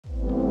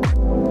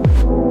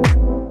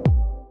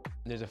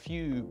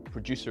few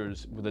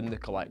producers within the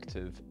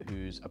collective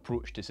whose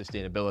approach to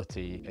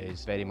sustainability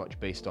is very much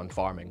based on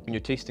farming. When you're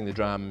tasting the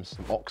drams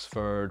from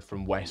Oxford,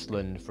 from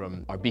Westland,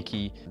 from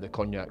Arbiki, the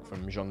cognac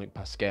from Jean-Luc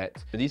Pasquet,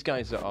 these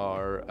guys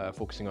are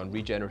focusing on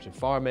regenerative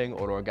farming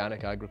or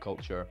organic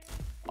agriculture.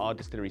 Our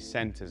distillery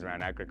centres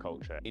around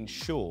agriculture. In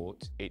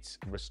short, it's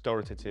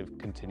restorative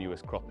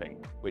continuous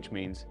cropping, which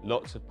means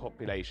lots of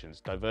populations,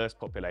 diverse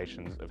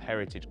populations of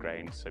heritage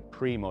grains, so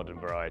pre-modern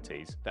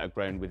varieties that are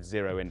grown with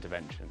zero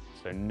intervention.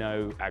 So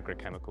no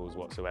agrochemicals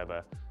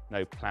whatsoever,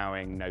 no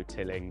ploughing, no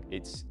tilling.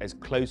 It's as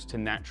close to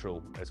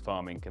natural as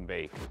farming can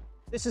be.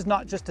 This is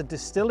not just a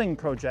distilling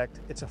project,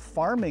 it's a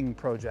farming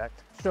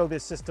project. So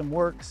this system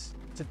works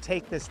to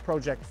take this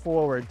project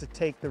forward, to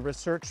take the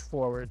research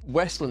forward.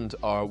 Westland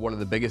are one of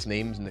the biggest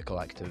names in the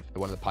collective.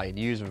 They're one of the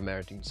pioneers of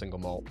emerging single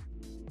malt,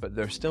 but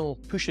they're still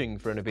pushing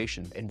for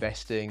innovation,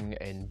 investing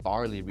in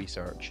barley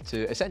research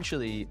to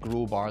essentially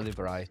grow barley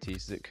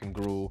varieties that can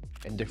grow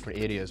in different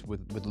areas with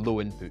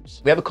low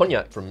inputs. We have a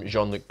cognac from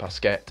Jean-Luc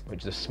Pasquet,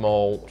 which is a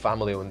small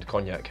family-owned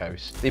cognac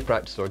house. They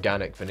practice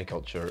organic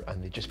viniculture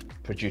and they just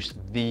produce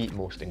the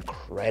most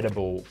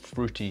incredible,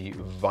 fruity,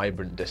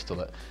 vibrant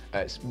distillate.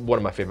 It's one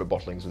of my favourite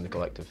bottlings in the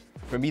collective.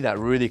 For me, that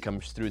really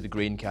comes through the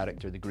grain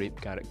character, the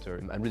grape character,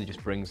 and really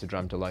just brings the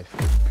dram to life.